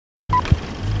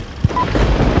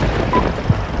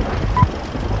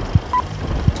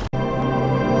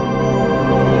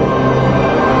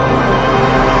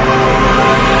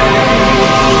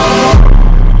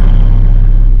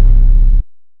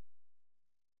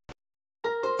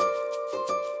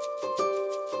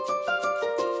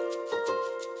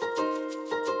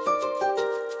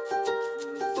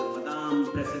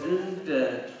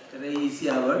Raees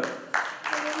Yawer.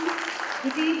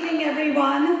 Good evening,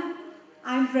 everyone.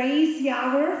 I'm Raees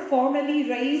Yawer, formerly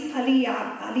Raees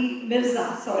Ali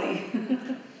Mirza, sorry.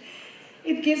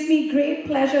 It gives me great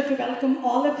pleasure to welcome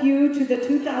all of you to the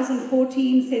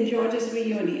 2014 St. George's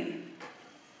Reunion.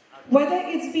 Whether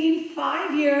it's been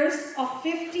 5 years or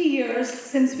 50 years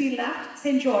since we left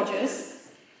St. George's,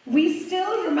 we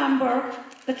still remember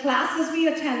the classes we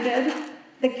attended,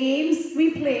 the games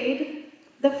we played,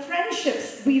 the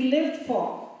friendships we lived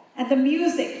for, and the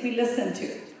music we listened to.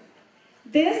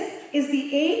 This is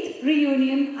the 8th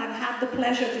reunion I've had the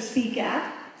pleasure to speak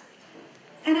at,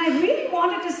 and I really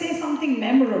wanted to say something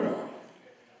memorable.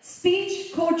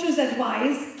 Speech coaches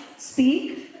advise,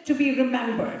 speak to be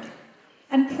remembered.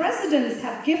 And presidents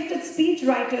have gifted speech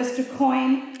writers to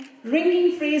coin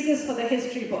ringing phrases for the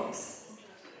history books.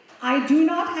 I do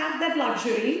not have that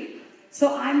luxury,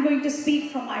 so I'm going to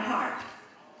speak from my heart.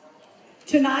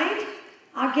 Tonight,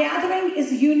 our gathering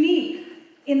is unique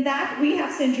in that we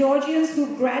have St. Georgians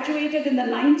who graduated in the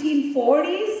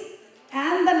 1940s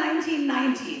and the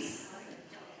 1990s.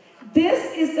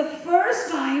 This is the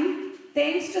first time,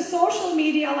 thanks to social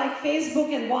media like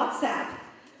Facebook and WhatsApp,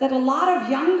 that a lot of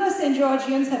younger St.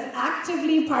 Georgians have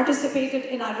actively participated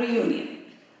in our reunion.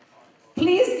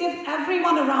 Please give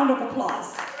everyone a round of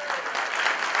applause.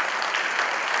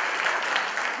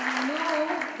 And I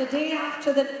know the day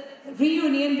after the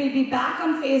reunion, we'll be back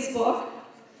on Facebook,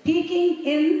 peeking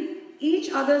in each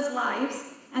other's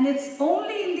lives, and it's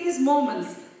only in these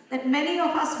moments that many of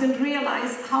us will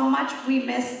realize how much we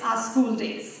miss our school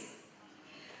days.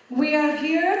 We are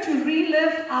here to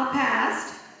relive our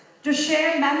past, to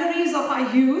share memories of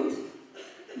our youth.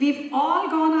 We've all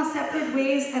gone our separate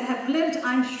ways and have lived,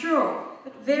 I'm sure,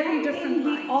 very different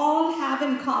lives. We all have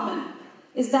in common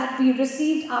is that we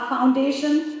received our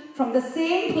foundation from the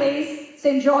same place,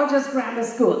 St. George's Grammar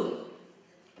School.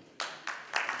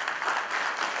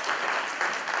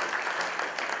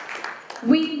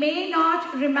 We may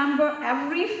not remember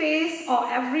every face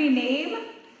or every name,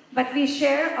 but we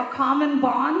share a common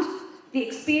bond, the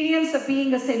experience of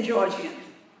being a St. Georgian.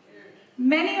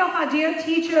 Many of our dear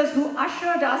teachers who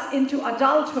ushered us into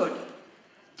adulthood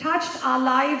touched our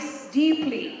lives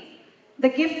deeply. The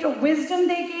gift of wisdom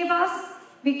they gave us,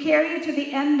 we carry to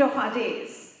the end of our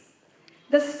days.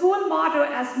 The school motto,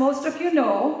 as most of you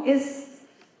know, is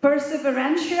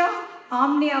Perseverantia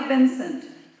Omnia Vincent,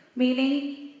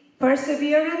 meaning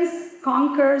perseverance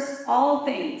conquers all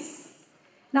things.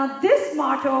 Now, this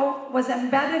motto was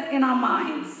embedded in our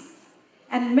minds,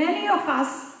 and many of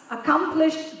us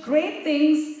accomplished great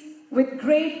things with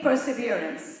great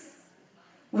perseverance.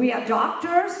 We are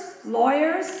doctors,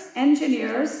 lawyers,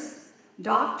 engineers,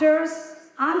 doctors,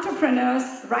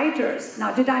 entrepreneurs, writers.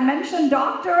 Now, did I mention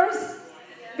doctors?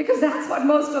 Because that's what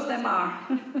most of them are.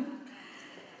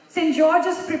 St.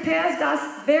 George's prepares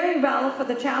us very well for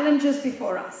the challenges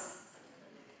before us.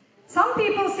 Some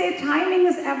people say timing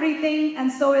is everything,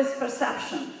 and so is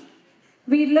perception.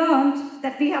 We learned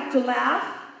that we have to laugh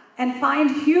and find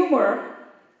humor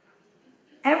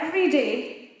every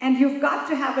day, and you've got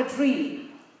to have a dream.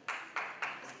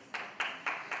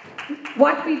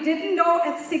 What we didn't know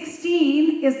at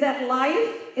 16 is that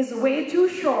life is way too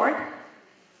short,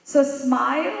 so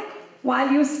smile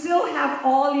while you still have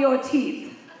all your teeth.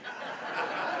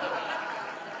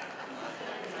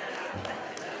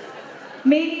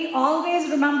 May we always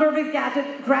remember with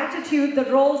gratitude the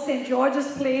role St.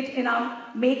 George's played in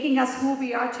making us who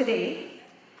we are today.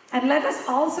 And let us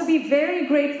also be very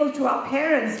grateful to our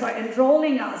parents for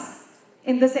enrolling us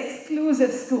in this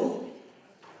exclusive school.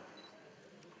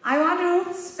 I want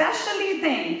to special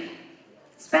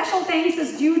thanks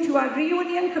is due to our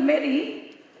reunion committee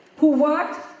who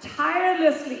worked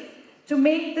tirelessly to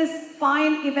make this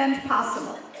fine event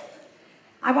possible.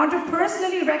 I want to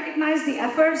personally recognize the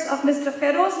efforts of Mr.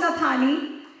 Feroz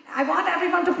Nathani. I want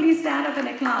everyone to please stand up and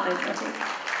acknowledge. Okay.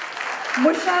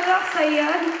 Musharraf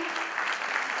Sayyad,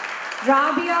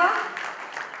 Rabia,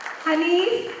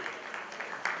 Hanif,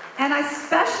 and I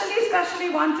especially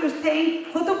want to thank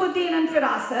Hutubuddin and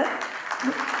Firasat,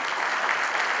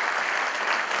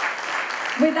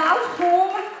 without whom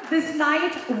this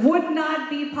night would not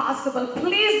be possible.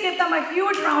 Please give them a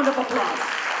huge round of applause.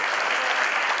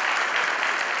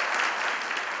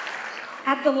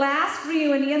 At the last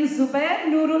reunion, Zubair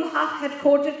Nurul Haq had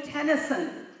quoted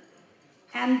Tennyson.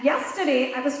 And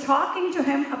yesterday, I was talking to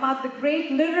him about the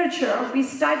great literature we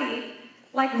studied,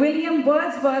 like William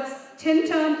Wordsworth's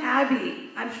Tintern Abbey.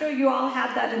 I'm sure you all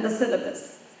had that in the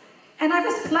syllabus. And I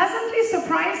was pleasantly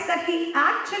surprised that he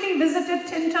actually visited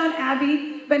Tintern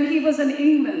Abbey when he was in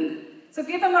England. So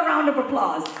give him a round of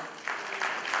applause.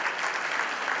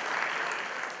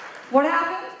 What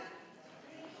happened?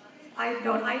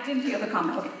 I didn't hear the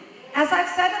comment. Okay. As I've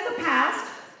said in the past,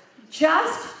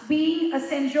 just being a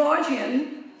St.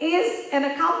 Georgian is an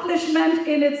accomplishment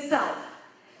in itself.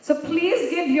 So please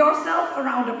give yourself a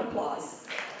round of applause.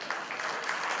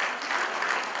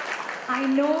 I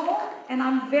know, and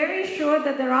I'm very sure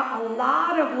that there are a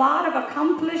lot of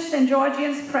accomplished St.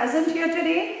 Georgians present here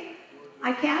today.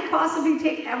 I can't possibly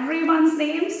take everyone's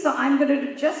names, so I'm going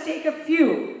to just take a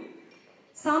few.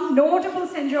 Some notable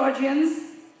St. Georgians.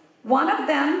 One of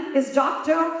them is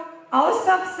Dr.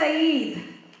 Ausaf Saeed.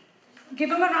 Give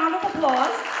him a round of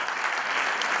applause.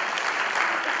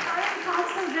 The current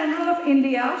Consul General of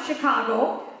India,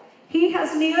 Chicago. He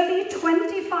has nearly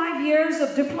 25 years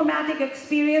of diplomatic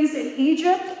experience in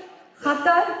Egypt,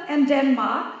 Qatar, and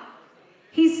Denmark.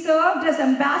 He served as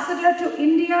ambassador to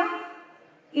India,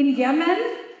 in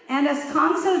Yemen, and as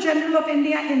Consul General of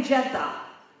India in Jeddah.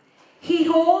 He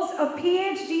holds a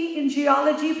PhD in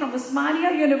geology from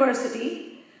Osmania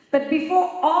University, but before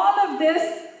all of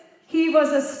this, he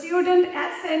was a student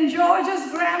at St. George's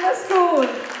Grammar School.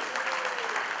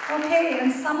 Okay,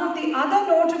 and some of the other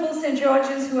notable St.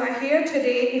 Georgians who are here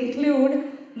today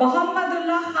include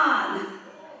Muhammadullah Khan.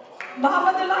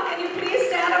 Muhammadullah, can you please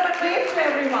stand up and wave to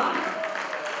everyone?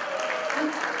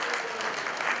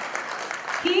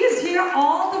 He is here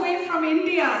all the way from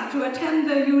India to attend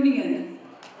the Union.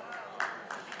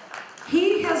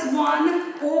 He has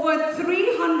won over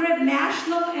 300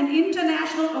 national and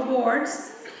international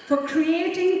awards for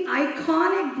creating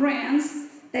iconic brands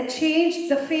that changed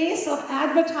the face of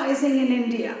advertising in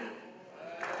India.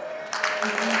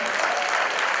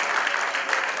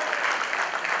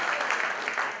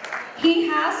 He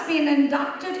has been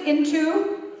inducted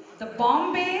into the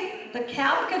Bombay, the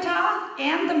Calcutta,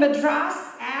 and the Madras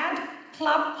Ad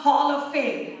Club Hall of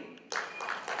Fame.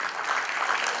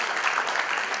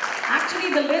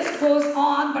 Actually, the list goes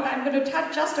on, but I'm going to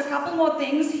touch just a couple more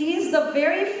things. He's the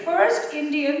very first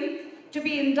Indian to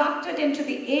be inducted into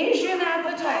the Asian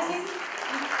Advertising.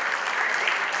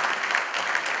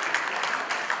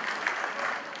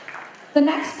 The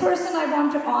next person I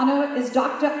want to honor is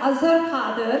Dr. Azhar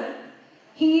Khader.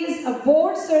 He is a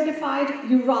board-certified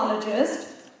urologist.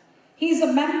 He's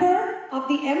a member of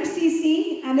the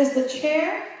MCC and is the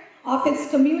chair of its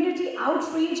community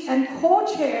outreach and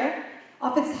co-chair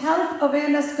of its health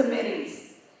awareness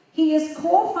committees. He is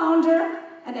co-founder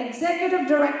and executive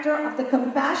director of the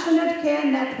Compassionate Care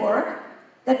Network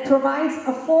that provides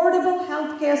affordable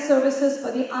healthcare services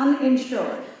for the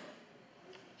uninsured.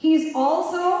 He is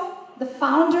also the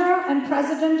founder and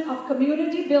president of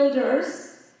Community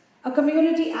Builders, a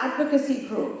community advocacy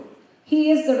group.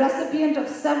 He is the recipient of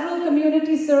several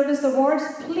community service awards.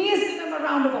 Please give him a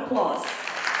round of applause.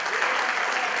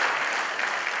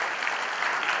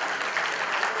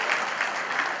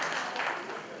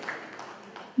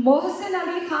 Mohsin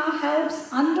Ali Khan helps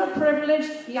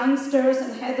underprivileged youngsters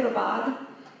in Hyderabad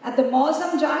at the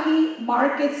Mausam Jahi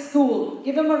Market School.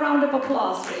 Give him a round of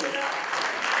applause, please.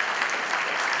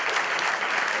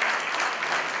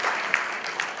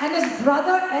 And his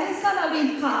brother Ehsan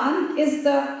Ali Khan is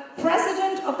the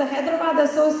president of the Hyderabad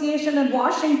Association in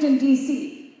Washington,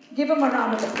 D.C. Give him a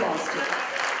round of applause, too.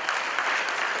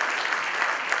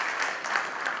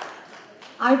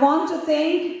 I want to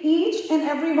thank each and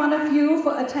every one of you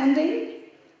for attending,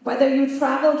 whether you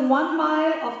traveled 1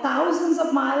 mile or thousands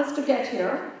of miles to get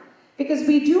here, because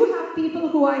we do have people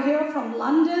who are here from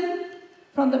London,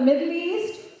 from the Middle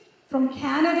East, from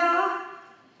Canada,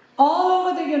 all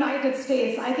over the United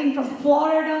States. I think from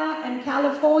Florida and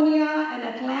California and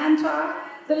Atlanta.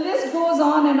 The list goes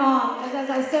on and on. And as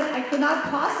I said, I could not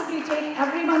possibly take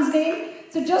everyone's name,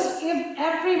 so just give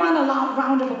everyone a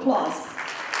round of applause.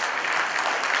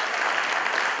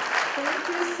 Thank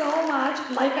you so much.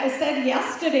 Like I said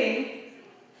yesterday,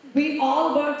 we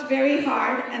all worked very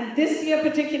hard, and this year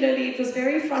particularly, it was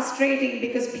very frustrating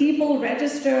because people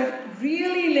registered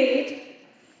really late,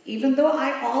 even though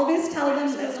I always tell them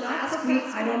this last week,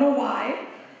 I don't know why.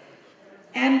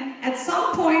 And at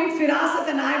some point, Firasat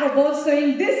and I were both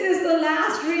saying, this is the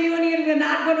last reunion, we're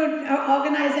not going to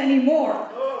organize anymore.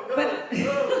 But,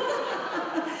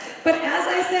 but as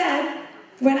I said,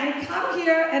 when I come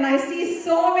here and I see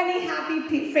so many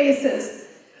happy faces,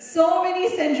 so many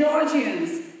St.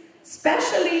 Georgians,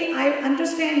 especially I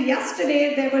understand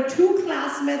yesterday there were 2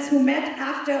 classmates who met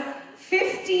after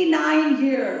 59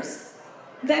 years.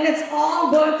 Then it's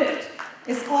all worth it.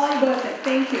 It's all worth it.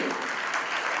 Thank you.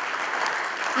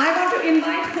 I want to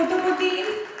invite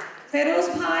Khutubuddin, Feroz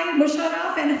Bhai,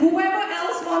 Musharraf, and whoever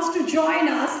else wants to join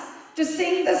us to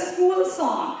sing the school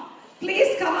song.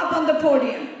 Please come up on the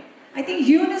podium. I think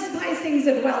Yunus Bhai sings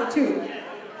it well too.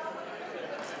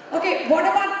 Okay, what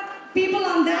about people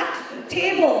on that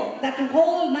table, that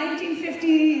whole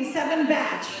 1957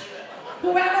 batch?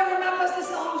 Whoever remembers the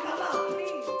song, come